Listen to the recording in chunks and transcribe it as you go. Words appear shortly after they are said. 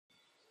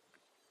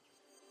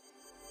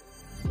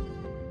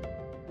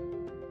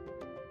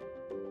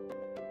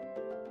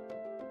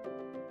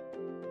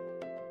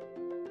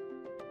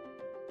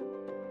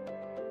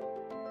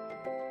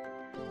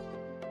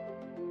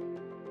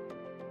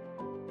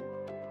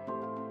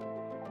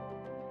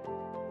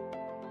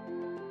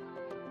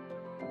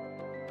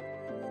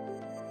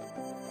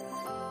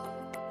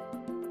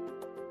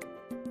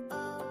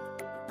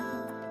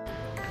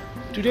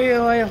Today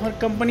our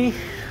company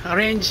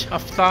arrange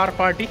iftar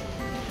party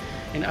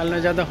in Al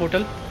Najada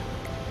Hotel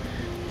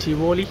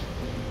Tivoli.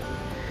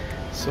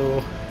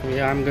 So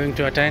I'm going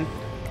to attend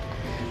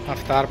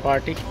iftar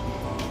party.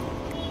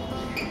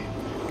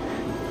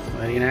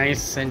 Very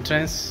nice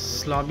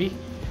entrance lobby,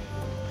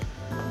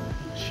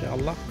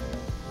 inshallah.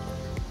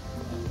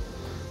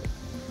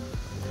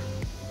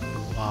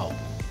 Wow.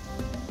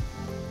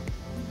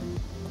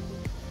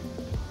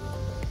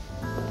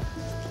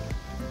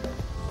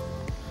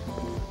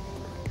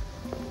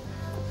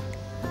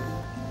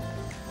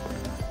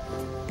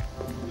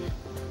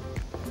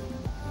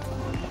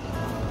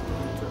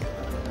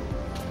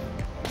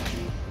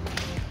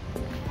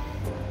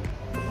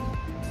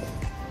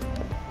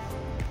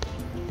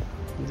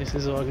 This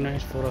is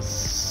organized for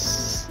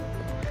us.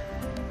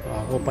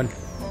 Open.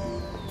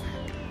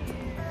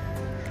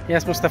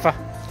 Yes, Mustafa,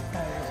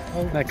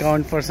 the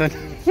account person.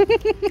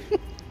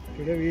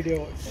 Today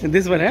video.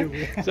 This one,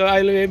 eh? So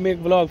I will make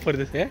vlog for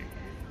this, eh?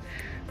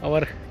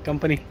 Our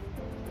company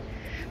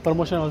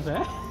promotion also,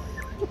 eh?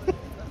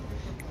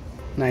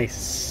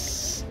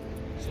 Nice.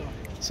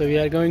 So we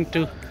are going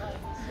to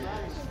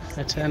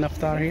attend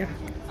iftar here.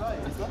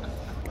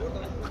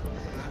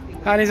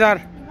 Hi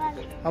Nizar,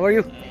 how are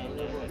you?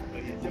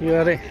 You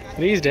are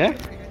reached, eh?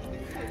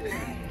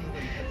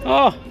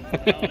 Oh,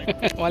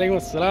 walaikum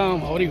assalam.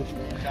 How are you?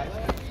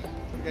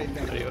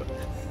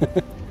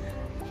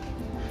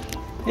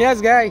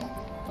 Yes, guy.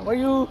 How are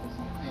you?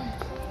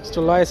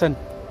 Mr. Lyson.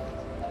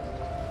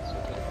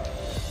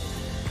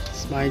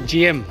 It's my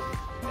GM.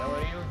 How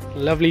are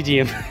you? Lovely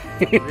GM.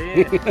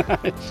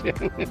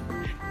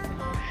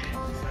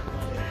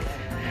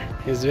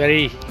 He's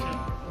very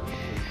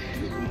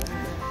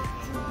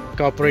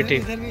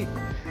cooperative.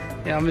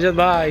 Yeah, Amjad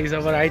Bhai is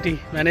our IT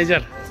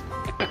manager.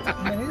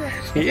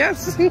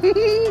 Yes.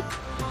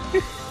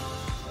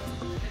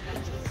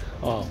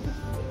 Oh.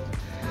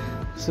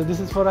 So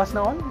this is for us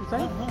now,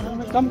 inside?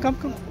 Come.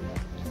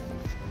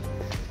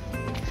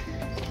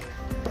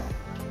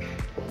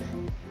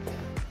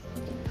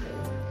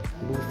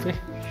 Buffet.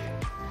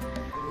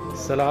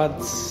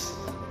 Salads.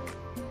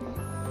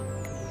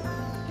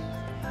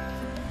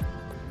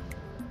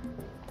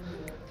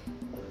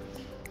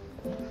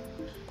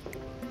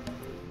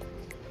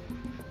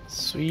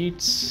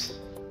 Sweets.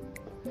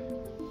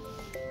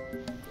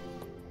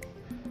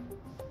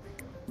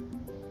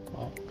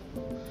 Wow.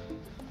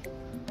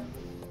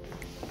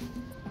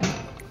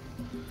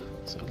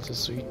 So it's a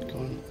sweet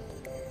corn.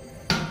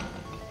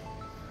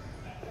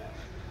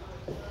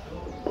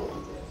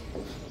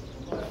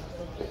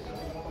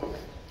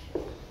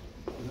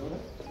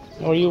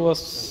 How are you,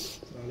 boss?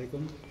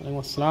 Alaikum.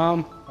 Alaikum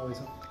assalam. How is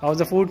it? How's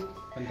the food?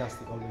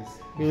 Fantastic always.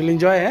 You will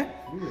enjoy, eh?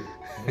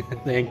 Good.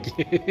 Thank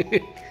you.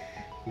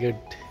 Good.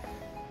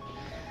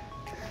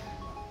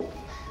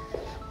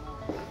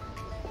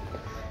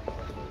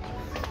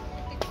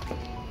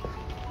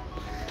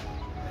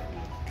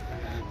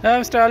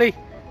 Mr. Ali.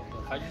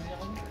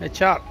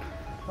 HR.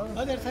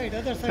 Other side.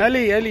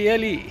 Ali.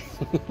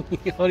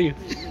 How are you?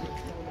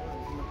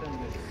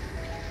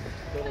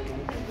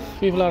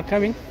 People are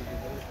coming.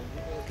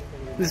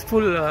 This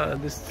full,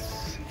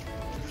 this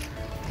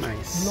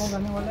nice.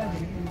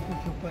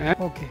 Huh?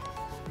 Okay.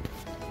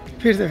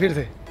 फिर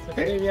से. So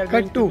today we are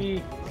going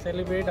to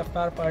celebrate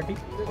iftar party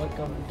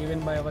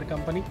given by our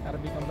company,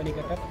 Arabi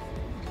Co.Qatar.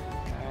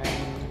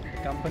 And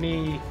the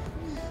company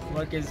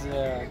work is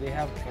they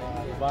have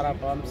Bara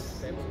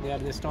pumps. They are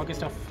the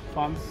stockist of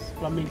pumps,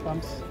 plumbing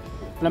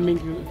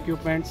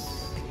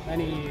equipments,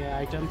 many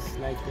items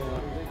like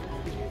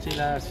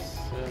chillers,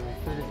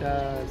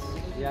 filters,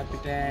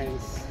 ERP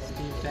tanks,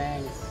 steel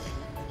tanks,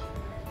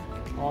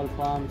 all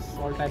pumps,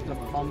 all types of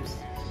pumps.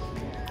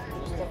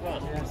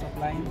 They are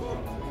supplying.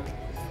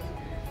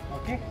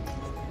 Okay,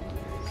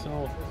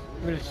 so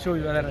we'll show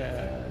you other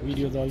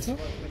videos also.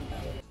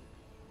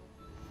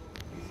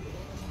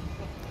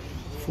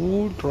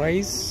 Food,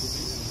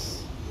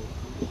 rice,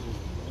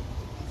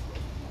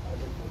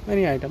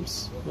 many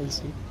items. We'll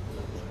see.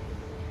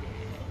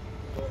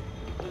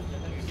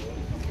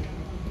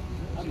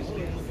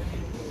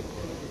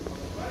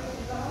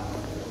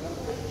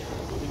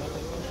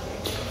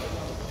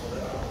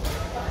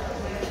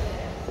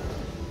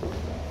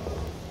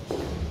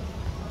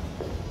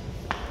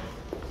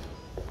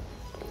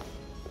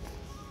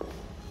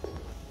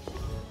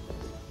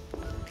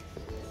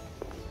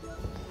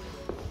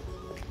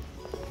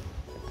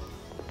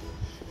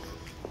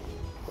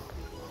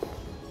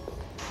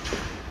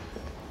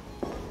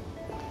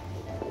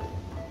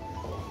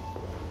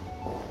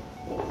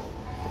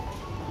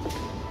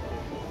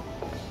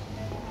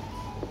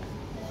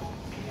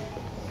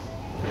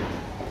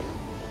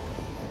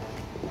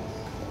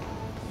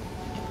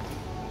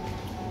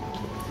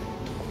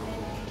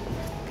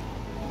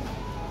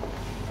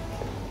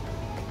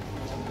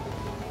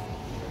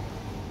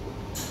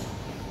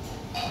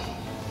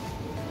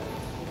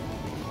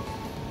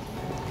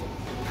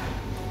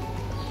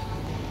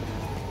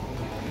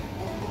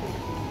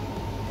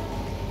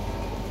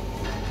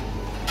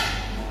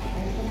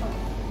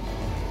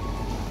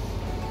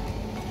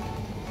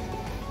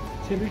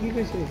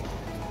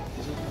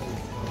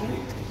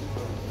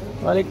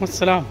 वालेकुम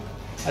अस्सलाम.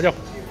 आ जाओ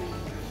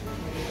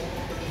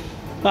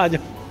आ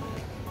जाओ.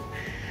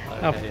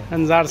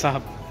 Anzar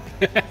Sahab.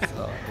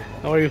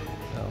 How are you?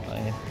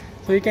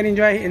 So you can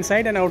enjoy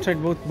inside and outside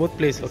both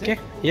places. Okay?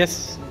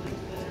 Yes.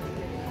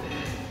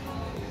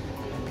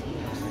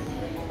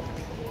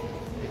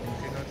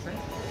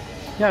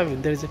 Yeah,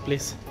 there is a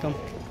place. Come.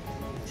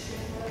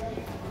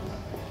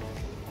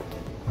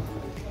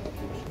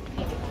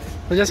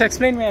 So just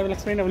explain me. I will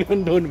explain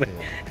everyone. Don't worry.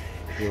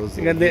 There's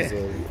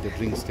the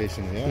drink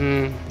station here,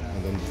 and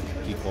then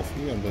tea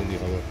coffee, and then you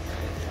have a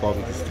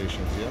barbecue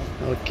stations here.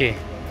 Okay.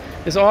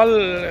 It's all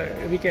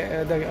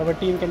our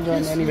team can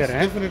join anywhere.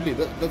 Definitely.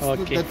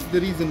 That's the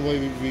reason why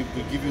we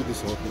give you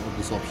this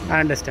option.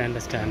 I understand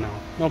now.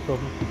 No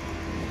problem.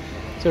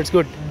 So it's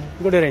good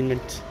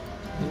arrangement.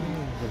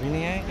 कभी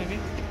नहीं आए कभी?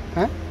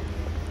 Huh?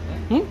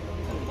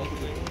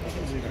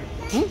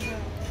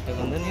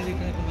 बंदा नहीं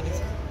दिखा है तुम्हारे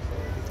साथ.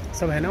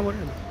 सब है ना बोल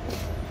रहे.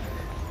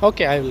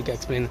 Okay, I will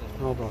explain.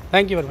 No problem.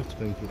 Thank you very much.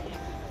 Thank you.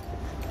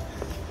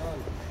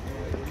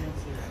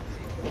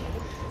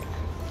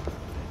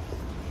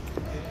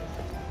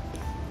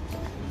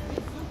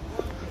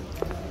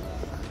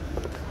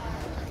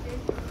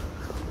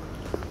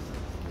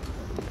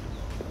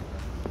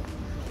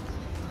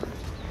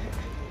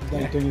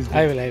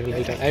 I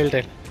will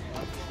tell.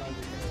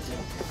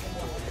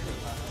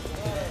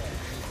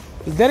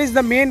 There is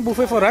the main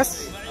buffet for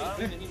us.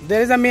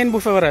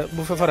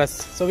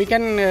 So we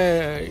can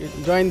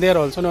join there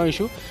also, no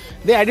issue.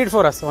 They added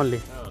for us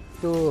only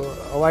to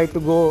avoid to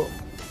go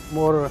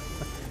more.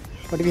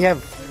 But we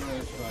have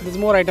there's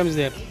more items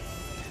there.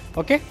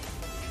 Okay.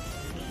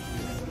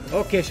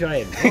 Okay,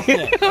 Shoaib.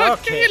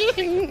 Okay.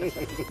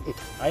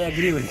 I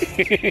agree with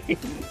you.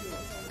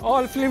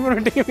 All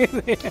film team is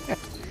there.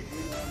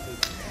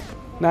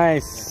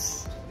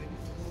 Nice.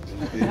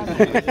 We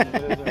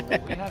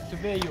have to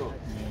pay you.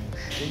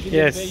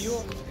 Yes. Pay you.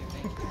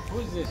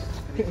 Who's this?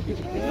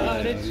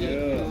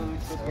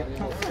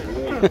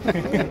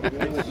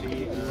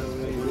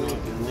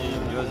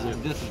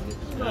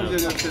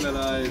 You're still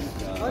alive.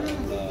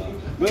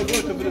 We'll go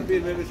to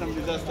Philippines. Maybe some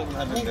disaster will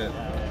happen there.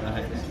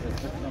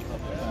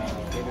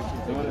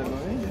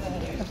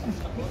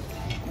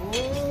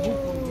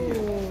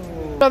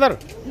 Brother,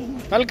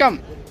 welcome.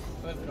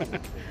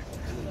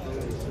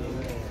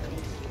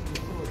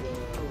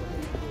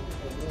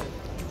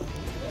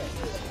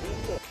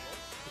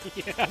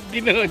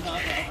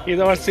 He's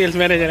our sales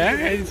manager,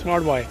 He's a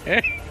smart boy.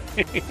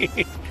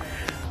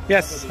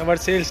 Yes, our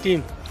sales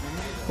team.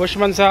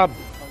 Bushman Saab,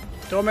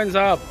 Toman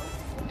Saab,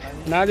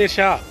 Nadir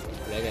Shah,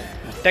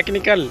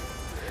 technical,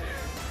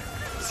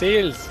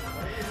 sales,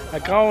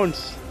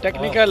 accounts,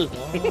 technical.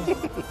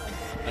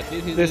 At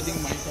least he's This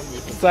getting money from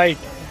you.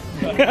 site.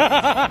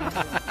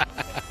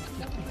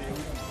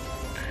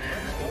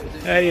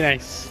 Very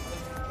nice.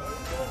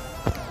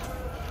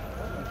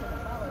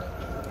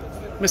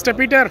 Mr.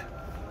 Peter,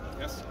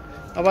 Yes.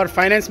 our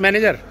finance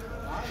manager,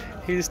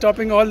 he is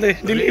stopping all the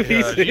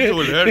deliveries. He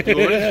told her.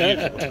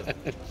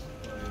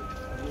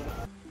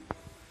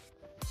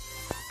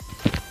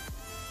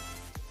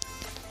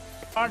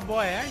 Smart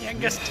boy,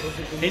 youngest,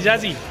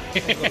 Hijazi.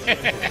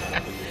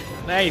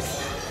 Nice.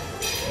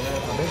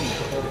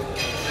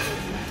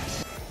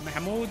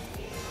 Mahmood.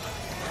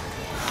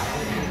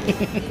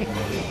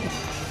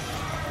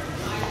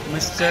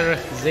 Mr.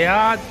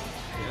 Ziad.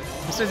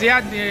 Mr.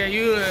 Ziad,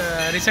 you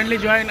recently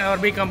joined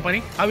Arabi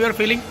company. How you are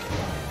feeling?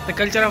 The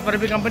culture of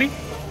Arabi company?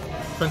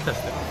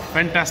 Fantastic.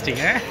 Fantastic,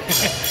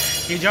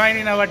 He joined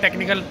in our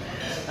technical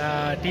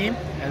team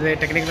as a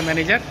technical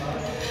manager,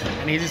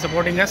 and he is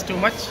supporting us too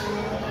much.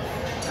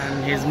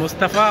 And he is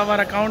Mustafa, our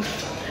account.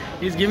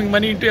 He is giving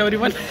money to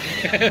everyone.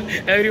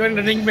 Everyone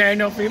running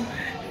behind of him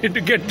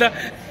to get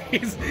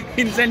his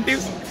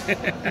incentives.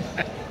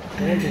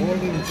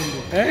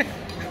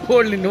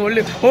 Hold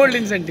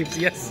incentives,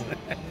 yes.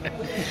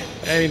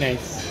 Very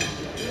nice.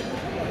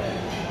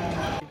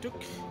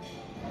 Took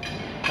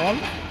all.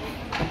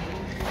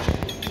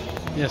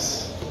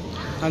 Yes.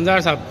 Anzar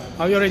Sahab,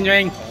 how you are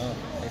enjoying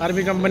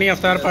Arabi company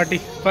Iftar Party?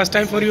 First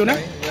time for you, na?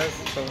 Yes,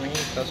 for me,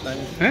 first time.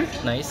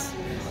 Nice.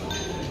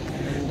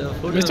 And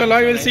food Mr.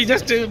 Loy will see,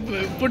 just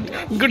put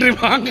good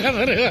remark. is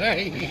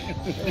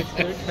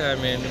good. I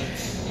mean,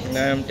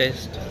 now I'm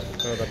taste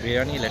for the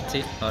biryani. Let's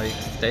see how it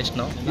tastes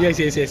now. Yes.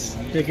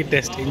 Take it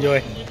test.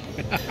 Enjoy.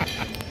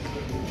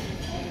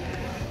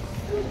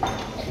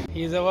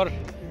 He is our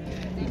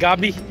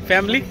Gabi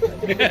family.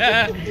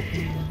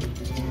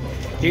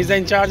 He is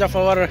in charge of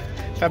our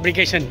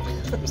fabrication,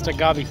 Mr.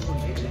 Gabi.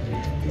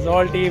 His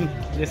whole team,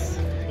 this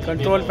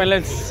control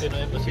panels,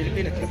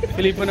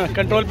 Filipino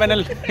control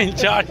panel in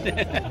charge.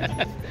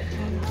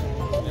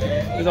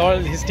 With all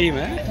his team,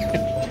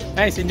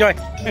 Nice, enjoy.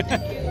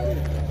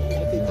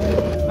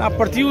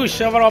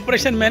 Pratyush, our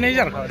operation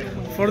manager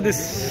for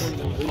this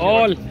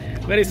all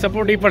very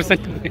supportive person.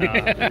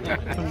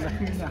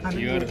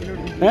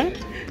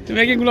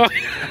 Making vlog.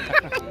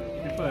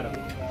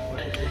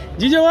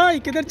 जीजो भाई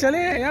किधर चले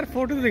यार,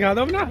 photo तो दिखा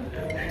दो अपना.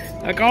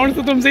 Account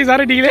तो तुमसे ही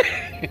सारे डील है.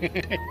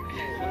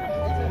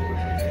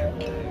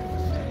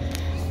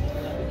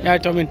 Yeah,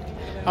 Tomin.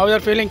 How are you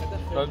feeling?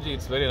 PUBG,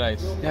 it's very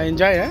nice. Yeah,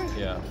 enjoy, eh?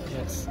 Yeah.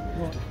 Yes.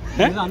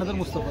 This is another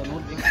Mustafa.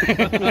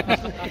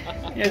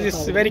 Yes,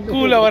 it's very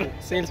cool, our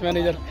sales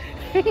manager.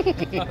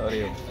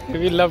 Sorry.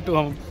 We love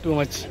too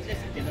much.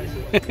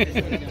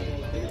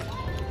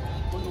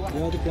 You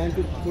have the plan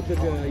to put the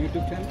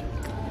YouTube channel?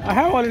 I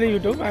have already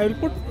YouTube. I will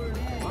put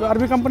the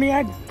Arabi company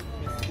ad.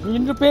 You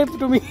need to pay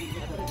to me.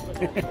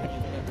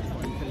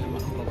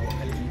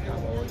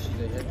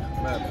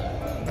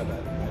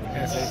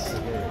 Yes.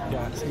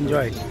 Yes.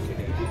 Enjoy.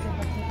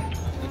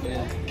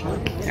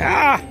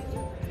 Yeah.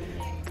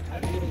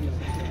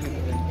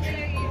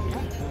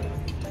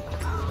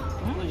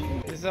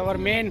 This is our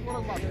main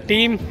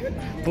team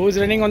who is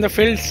running on the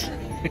fields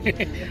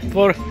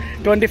for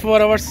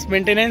 24 hours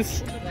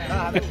maintenance.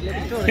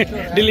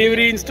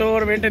 Delivery in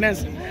store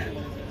maintenance.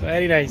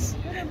 Very nice.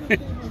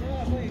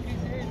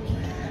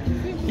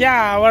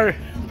 Yeah, our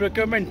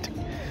procurement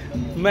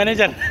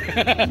manager.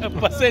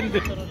 Pasend.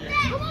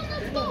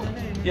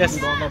 Yes.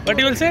 What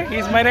you will say?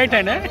 He's my right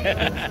hand, eh?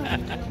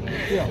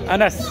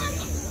 Anas.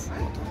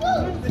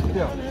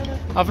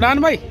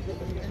 Afnan bhai.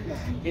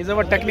 He's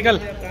our technical.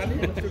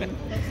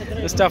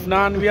 Mr.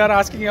 Afnan, we are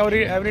asking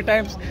every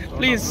time,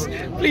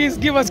 please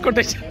give us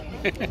quotation.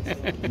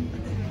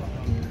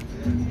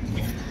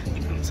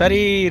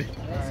 Sarir,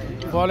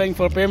 following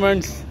for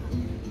payments.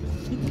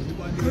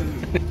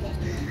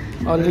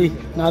 Already,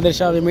 Nadir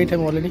Shah, we meet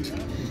him already.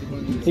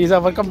 He's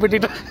our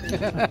competitor.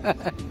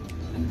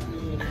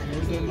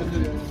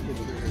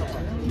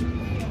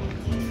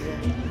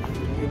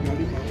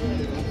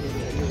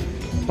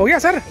 हो गया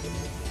sir?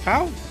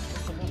 How?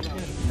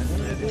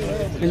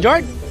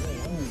 Enjoyed?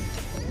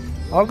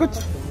 और कुछ?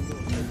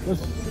 बस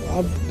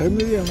आप time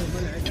नहीं दिया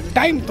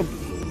time तो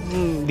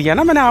दिया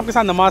ना मैंने, आपके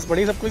साथ नमाज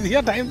पढ़ी, सब कुछ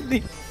दिया, time the.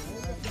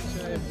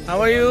 How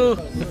are you?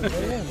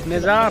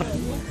 Nizar.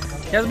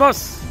 Yes boss.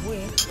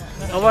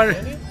 Our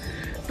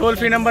toll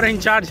free number in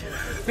charge.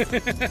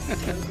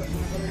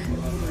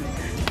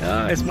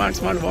 Yeah,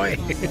 smart boy.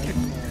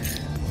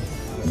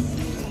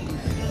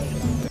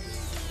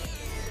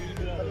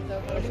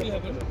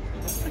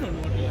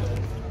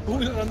 Who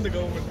will run the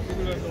government? Who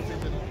will run the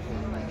opinion?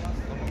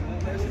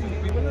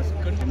 People are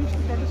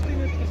continuously protesting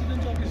at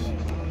President's office.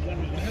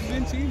 It has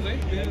been seen,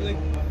 right? They are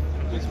like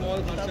with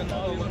small huts and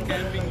all, even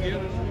camping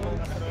here.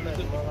 There's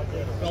a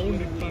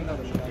ground in front of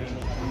them.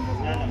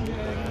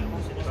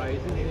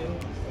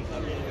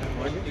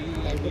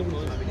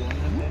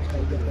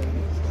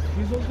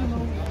 He's also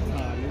now.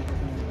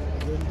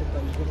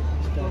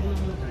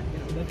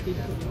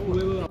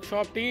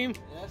 Shop team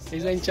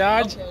is in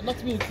charge.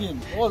 Not me,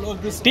 team. All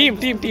this. Team.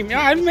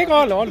 Yeah, I'll make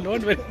all.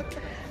 Don't worry.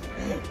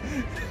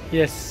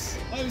 Yes.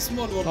 I'm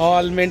small work.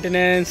 All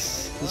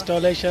maintenance,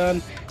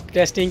 installation,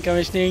 testing,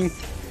 commissioning.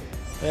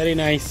 Very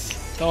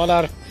nice. All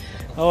are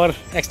our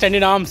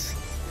extended arms.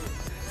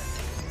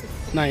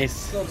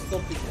 Nice.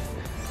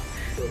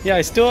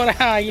 Yeah, store.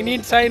 You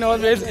need sign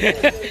always.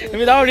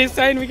 Without his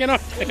sign, we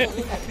cannot.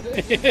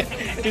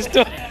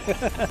 Store.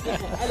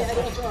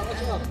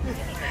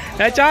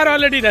 HR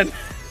already done.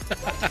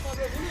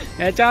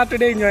 HR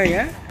today enjoying,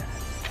 eh?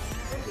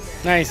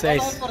 Nice.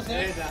 You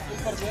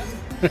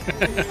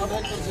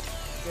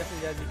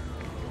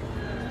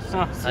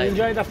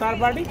enjoy the iftar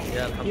party?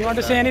 Yeah. You want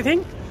to say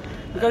anything?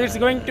 Because it's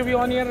going to be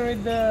on here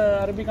with the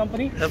Arabi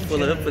company.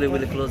 Hopefully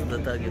we'll close the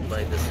target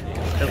by this year.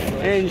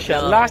 Hopefully.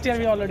 Inshallah. Last year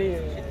we already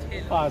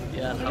passed.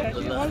 Yeah,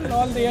 alhamdulillah.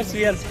 All the years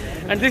we are.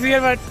 And this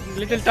year was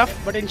little tough,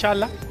 but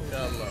inshallah,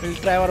 we'll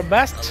try our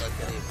best.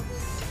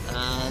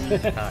 And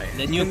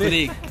the new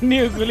colleague.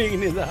 New colleague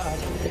Nizar.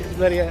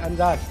 Sorry,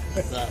 Anzar.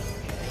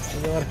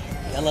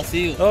 Yalla,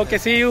 see you. Okay,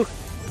 see you.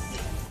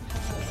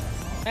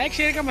 एक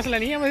share का मसला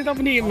नहीं है, वैसे तो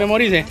अपनी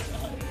memories हैं.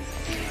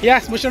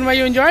 Yes, Mushran bhai,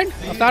 you enjoyed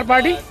iftar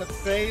party?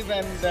 Subscribe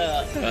and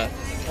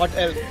what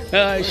else?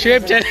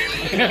 Shape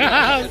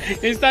channel.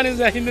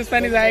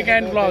 Hindustan is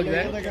icon vlogs.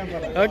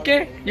 Okay,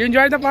 you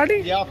enjoyed the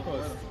party? Yeah, of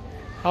course.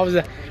 How's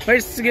that? But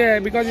it's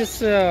because it's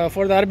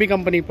for the Arabi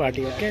company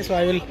party. Okay, so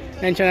I will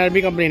mention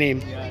Arabi company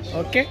name.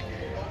 Okay.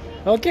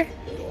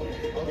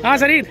 Ah,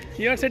 Sarid,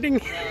 you are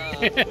sitting.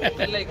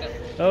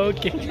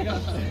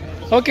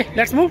 Okay,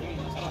 let's move.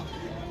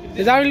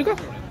 Is that will go?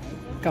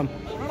 Come.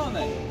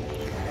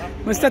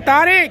 Mr.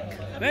 Tariq,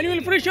 when you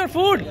will finish your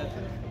food?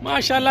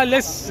 MashaAllah,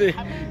 less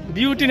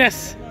beauty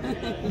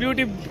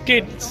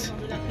kids.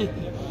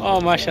 Oh,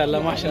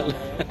 MashaAllah.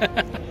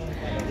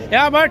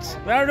 Yeah, birds,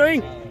 what are you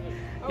doing?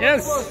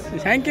 Yes,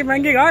 hanky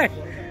guy.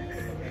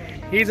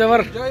 He's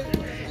our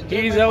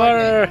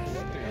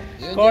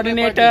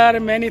coordinator,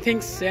 many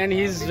things, and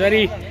he's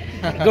very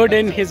good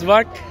in his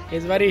work.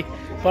 He's very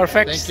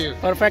perfect. Thank you.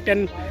 Perfect,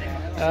 and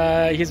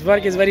his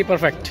work is very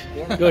perfect.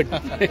 Good.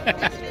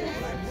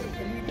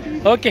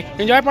 Okay,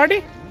 enjoy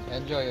party?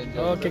 Enjoy.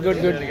 Okay, good.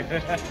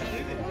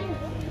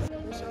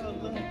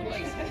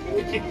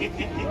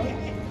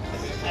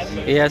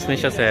 Yes,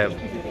 Misha Sahib.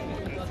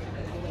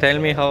 Tell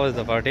me, how was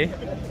the party?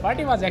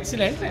 Party was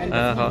excellent and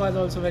the food was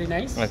also very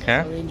nice.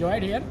 Okay. So we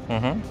enjoyed here.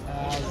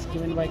 It's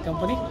given by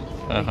company.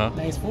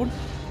 Nice food.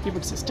 Keep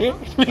it stay.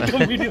 Make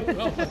a video.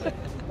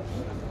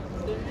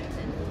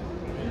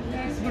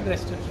 It's a good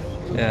restaurant.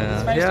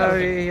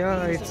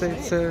 Yeah, it's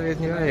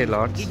enjoy a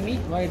lot.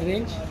 Wide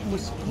range.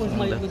 Is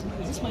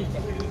this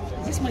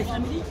my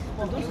family?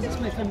 Is this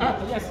my family?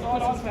 Yes,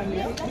 all family.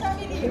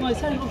 My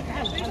son.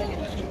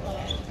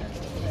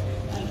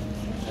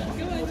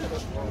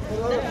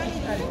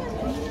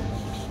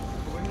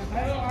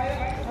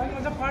 I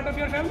was a part of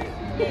your family.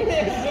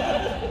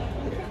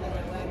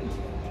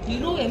 You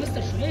know,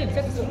 Mr. Shuaib,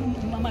 that's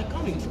my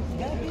comment.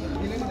 Yeah,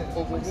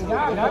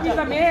 Gabi is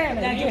the man.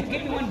 Yeah,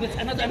 give me one bit,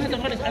 another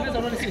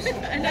one is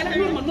and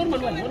normal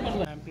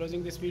one. I'm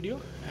closing this video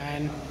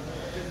and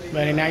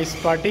very nice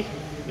party.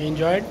 We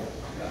enjoyed.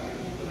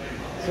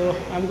 So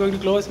I'm going to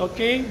close.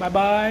 Okay, bye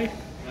bye.